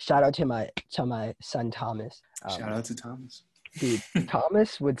friend. Shout out to my son Thomas. Shout out to Thomas. Dude,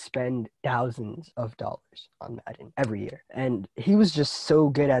 Thomas would spend thousands of dollars on Madden every year. And he was just so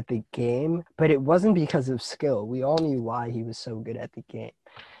good at the game, but it wasn't because of skill. We all knew why he was so good at the game.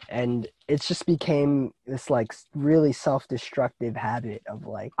 And it just became this like really self-destructive habit of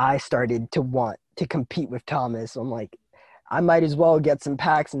like, I started to want to compete with Thomas. I'm like, I might as well get some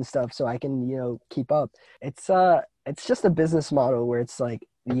packs and stuff so I can, keep up. It's just a business model where it's like,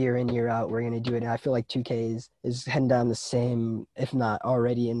 year in year out we're going to do it, and I feel like 2K is heading down the same, if not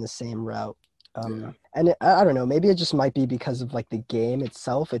already in the same route. And I don't know, maybe it just might be because of like the game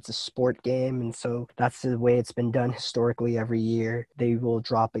itself. It's a sport game, and so that's the way it's been done historically. Every year they will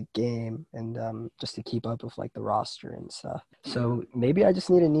drop a game, and just to keep up with like the roster and stuff. So maybe I just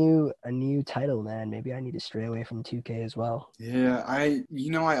need a new title, man. Maybe I need to stray away from 2K as well. Yeah, I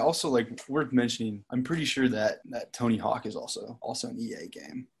also like worth mentioning. I'm pretty sure that Tony Hawk is also an EA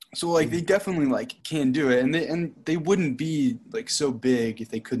game. So like they definitely like can do it, and they wouldn't be like so big if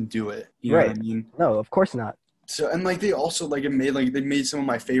they couldn't do it. You know what I mean? No, of course not. So and like they also like they made some of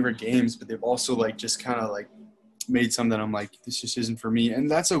my favorite games, but they've also like just kind of like made some that I'm like, this just isn't for me, and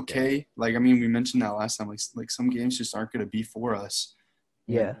that's okay. Like I mean, we mentioned that last time. Like some games just aren't gonna be for us.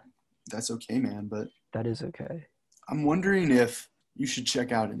 Yeah, that's okay, man. But that is okay. I'm wondering if you should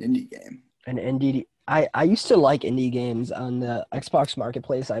check out an indie game. An indie. I used to like indie games on the Xbox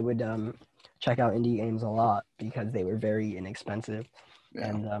Marketplace. I would check out indie games a lot because they were very inexpensive,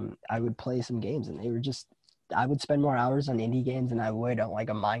 and I would play some games, and they were just. I would spend more hours on indie games than I would on like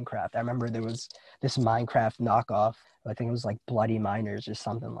a Minecraft. I remember there was this Minecraft knockoff. I think it was like Bloody Miners or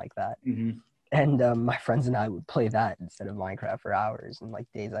something like that. Mm-hmm. And my friends and I would play that instead of Minecraft for hours and like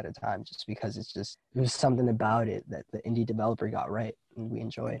days at a time, just because there's something about it that the indie developer got right and we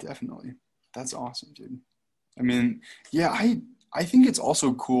enjoyed. Definitely. That's awesome, dude. I mean, yeah, I think it's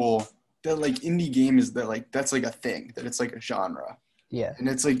also cool that like indie game is that like that's like a thing, that it's like a genre. Yeah. And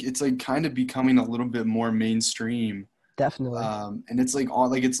it's like kind of becoming a little bit more mainstream. Definitely. And it's like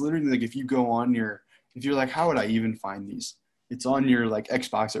it's literally like if you're like, how would I even find these? It's on your like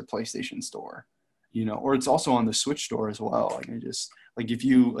Xbox or PlayStation store, or it's also on the Switch store as well. Like if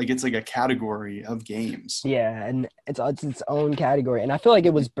you like, it's like a category of games. Yeah, and it's its own category. And I feel like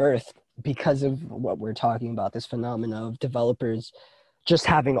it was birthed because of what we're talking about, this phenomenon of developers just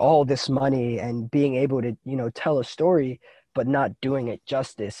having all this money and being able to, tell a story, but not doing it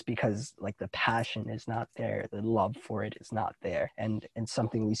justice because like the passion is not there, the love for it is not there, and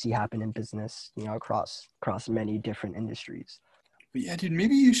something we see happen in business, across many different industries. But yeah, dude,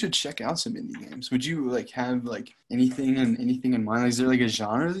 maybe you should check out some indie games. Would you like have like anything in mind? Like, is there like a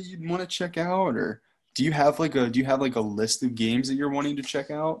genre that you'd want to check out, or do you have like a list of games that you're wanting to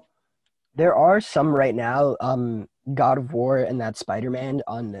check out? There are some right now. God of War and that Spider-Man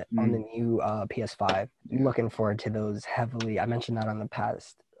on the new PS5. Yeah. Looking forward to those heavily. I mentioned that on the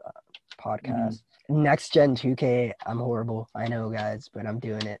past podcast. Next Gen 2K. I'm horrible. I know, guys, but I'm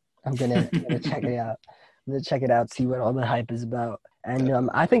doing it. I'm gonna check it out. I'm gonna check it out, see what all the hype is about. And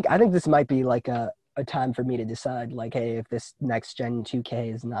I think this might be like a time for me to decide, like, hey, if this next Gen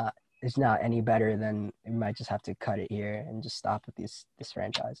 2K is not any better, then we might just have to cut it here and just stop with this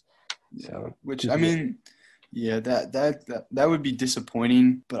franchise. Yeah, so which I mean, yeah, that would be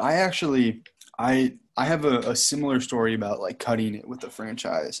disappointing. But I have a similar story about like cutting it with the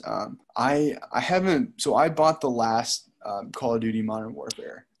franchise. I haven't. So I bought the last Call of Duty Modern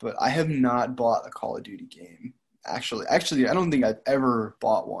Warfare, but I have not bought a Call of Duty game. Actually, I don't think I've ever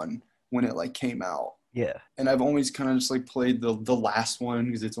bought one when it like came out. Yeah. And I've always kind of just like played the last one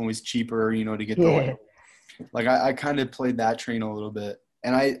because it's always cheaper, to get the like I kind of played that train a little bit.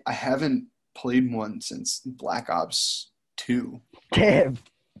 And I haven't played one since Black Ops 2. Damn.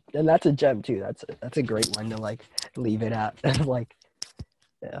 And that's a gem too. That's a great one to like leave it at. Like,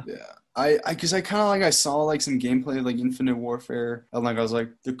 yeah. Yeah. Because I kind of like I saw like some gameplay of like Infinite Warfare, and like I was like,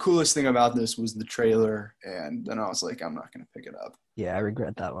 the coolest thing about this was the trailer, and then I was like, I'm not gonna pick it up. Yeah, I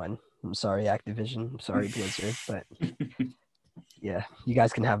regret that one. I'm sorry, Activision. I'm sorry, Blizzard, but yeah, you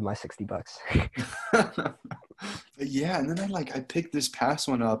guys can have my $60. But yeah, and then I picked this past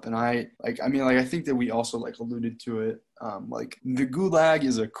one up, and I think that we also like alluded to it. Like the Gulag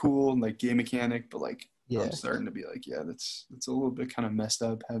is a cool like game mechanic, but like I'm starting to be like, yeah, that's a little bit kind of messed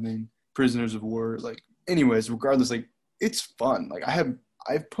up having prisoners of war. Like, anyways, regardless, like it's fun. Like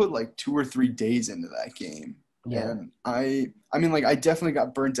I've put like 2 or 3 days into that game. Yeah. And I mean, like, I definitely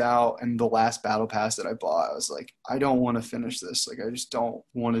got burnt out, and the last battle pass that I bought, I was like, I don't want to finish this. Like, I just don't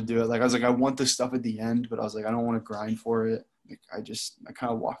want to do it. Like, I was like, I want this stuff at the end, but I was like, I don't want to grind for it. Like, I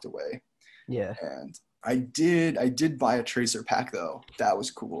kind of walked away. Yeah. And I did buy a Tracer pack though. That was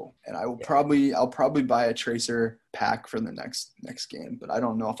cool. And I'll probably buy a Tracer pack for the next game, but I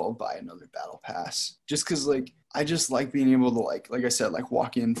don't know if I'll buy another battle pass. Just cuz like I just like being able to like I said, like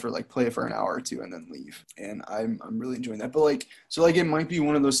walk in for like play it for an hour or two and then leave. And I'm really enjoying that. But like so like it might be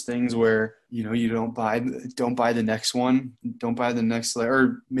one of those things where, you don't buy the next one, don't buy the next,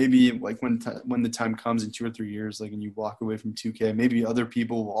 or maybe like when the time comes in 2 or 3 years, like, and you walk away from 2K, maybe other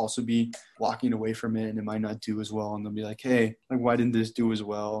people will also be walking away from it and it might not do as well, and they'll be like, hey, like, why didn't this do as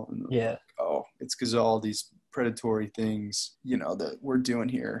well? And yeah. like, oh, it's because of all these predatory things, that we're doing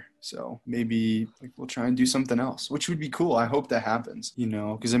here. So maybe like we'll try and do something else, which would be cool. I hope that happens,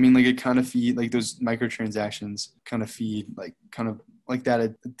 because I mean, like it kind of feed like those microtransactions kind of feed like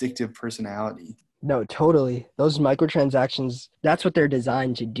that addictive personality. No, totally. Those microtransactions, that's what they're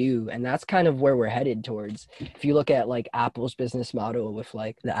designed to do. And that's kind of where we're headed towards. If you look at like Apple's business model with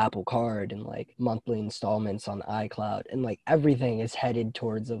like the Apple Card and like monthly installments on iCloud, and like everything is headed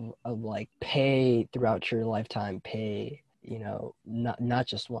towards of like pay throughout your lifetime, pay, not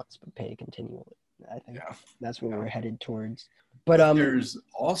just once, but pay continually. I think that's what we're headed towards. But there's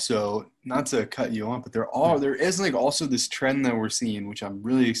also, not to cut you off, but there is like also this trend that we're seeing, which I'm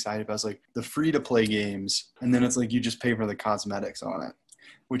really excited about. It's like the free to play games, and then it's like you just pay for the cosmetics on it,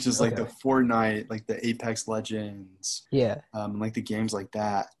 which is like the Fortnite, like the Apex Legends, like the games like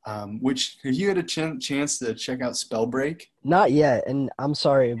that. Which have you had a chance to check out Spellbreak? Not yet, and I'm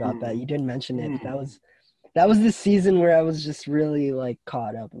sorry about that. You didn't mention it. That was the season where I was just really like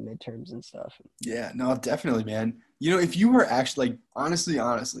caught up in midterms and stuff. Yeah, no, definitely, man. If you were actually like, honestly,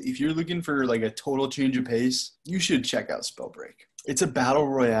 if you're looking for like a total change of pace, you should check out Spellbreak. It's a battle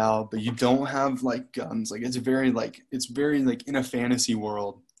royale, but you don't have like guns. Like it's very like in a fantasy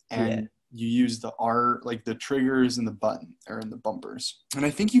world, and you use the art, like the triggers and the button or in the bumpers. And I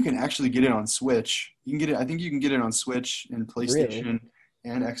think you can actually get it on Switch. I think you can get it on Switch and PlayStation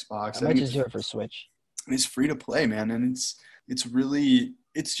and Xbox. I might just do it for Switch. It's free to play, man, and it's really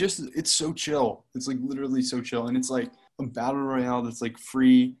it's so chill. It's like literally so chill, and it's like a battle royale that's like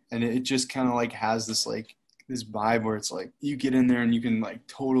free, and it just kind of like has this like this vibe where it's like you get in there and you can like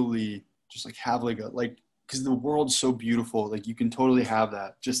totally just like have like because the world's so beautiful, like you can totally have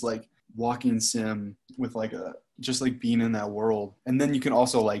that just like walking sim with like just like being in that world, and then you can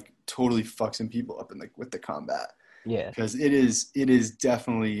also like totally fuck some people up in like with the combat. Yeah, because it is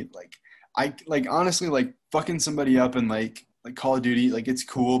definitely like I like honestly like fucking somebody up in like Call of Duty, like it's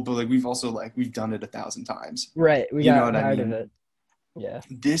cool, but like we've done it 1,000 times. Right. We got tired of it. Yeah.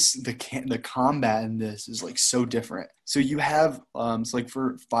 The combat in this is like so different. So you have so like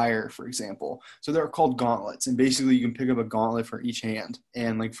for fire, for example. So they're called gauntlets, and basically you can pick up a gauntlet for each hand.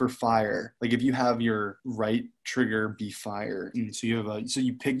 And like for fire, like if you have your right trigger be fire, and so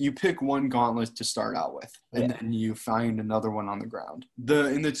you pick one gauntlet to start out with, and then you find another one on the ground.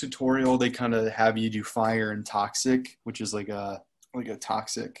 In the tutorial they kind of have you do fire and toxic, which is like a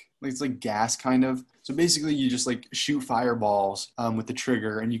toxic, like it's like gas kind of. So basically you just like shoot fireballs with the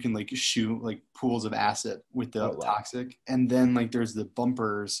trigger, and you can like shoot like pools of acid with the toxic. And then like there's the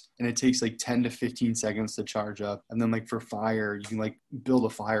bumpers, and it takes like 10 to 15 seconds to charge up. And then like for fire, you can like build a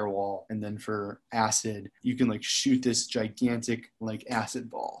firewall. And then for acid, you can like shoot this gigantic like acid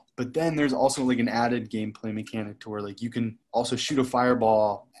ball. But then there's also like an added gameplay mechanic to where like you can also shoot a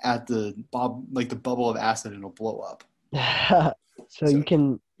fireball at the bubble of acid, and it'll blow up. So you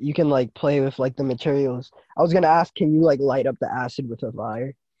can like play with like the materials. I was gonna ask, can you like light up the acid with a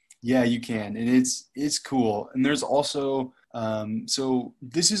fire? Yeah, you can, and it's cool. And there's also so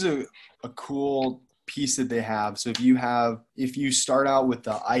this is a cool piece that they have. So if you start out with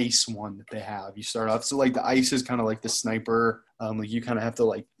the ice one that they have, you start off, so like the ice is kind of like the sniper. Like you kind of have to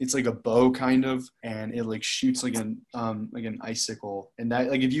like, it's like a bow kind of, and it like shoots like an icicle, and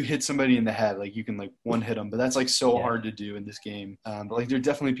that like if you hit somebody in the head, like you can like one hit them, but that's like so hard to do in this game. But like there are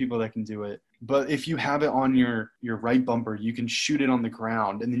definitely people that can do it. But if you have it on your right bumper, you can shoot it on the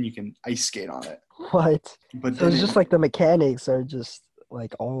ground, and then you can ice skate on it. What? But so it's just like the mechanics are just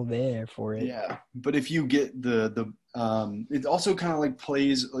like all there for it. Yeah, but if you get it also kind of like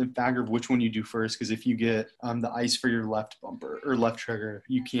plays a factor of which one you do first, because if you get the ice for your left bumper or left trigger,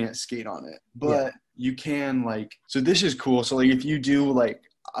 you can't skate on it, but you can like, so this is cool. So like if you do like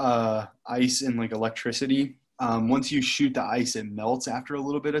ice and like electricity, once you shoot the ice, it melts after a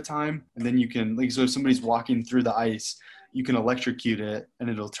little bit of time, and then you can like, so if somebody's walking through the ice, you can electrocute it, and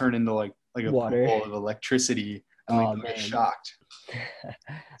it'll turn into like a water pool of electricity, and like they'll get shocked.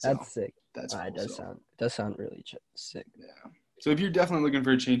 That's sick. That's cool. It does sound really sick. Yeah. So if you're definitely looking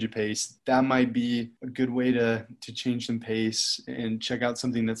for a change of pace, that might be a good way to change some pace and check out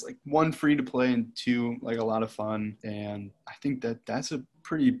something that's like, one, free to play, and two, like a lot of fun. And I think that's a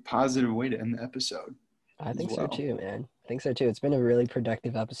pretty positive way to end the episode. I think so too, man. I think so too. It's been a really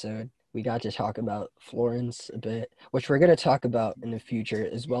productive episode. We got to talk about Florence a bit, which we're going to talk about in the future,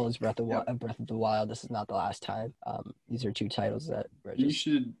 as well as Breath of the Wild. This is not the last time. These are two titles that you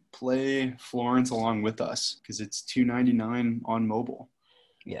should play Florence along with us, because it's $2.99 on mobile.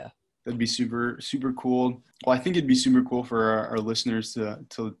 Yeah, that'd be super, super cool. Well, I think it'd be super cool for our listeners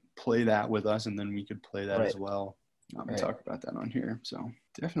to play that with us, and then we could play that as well. We talk about that on here. So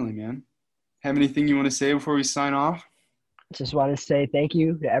definitely, man. have anything you want to say before we sign off? Just want to say thank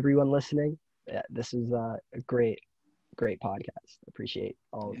you to everyone listening. This is a great podcast. Appreciate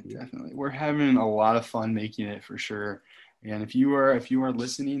all of you. Definitely. We're having a lot of fun making it for sure. And if you are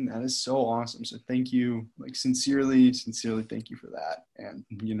listening, that is so awesome. So thank you, like sincerely thank you for that. And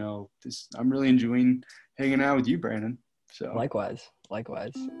I'm really enjoying hanging out with you, Brandon. So Likewise.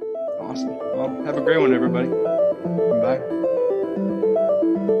 Awesome. Well, have a great one, everybody. Bye.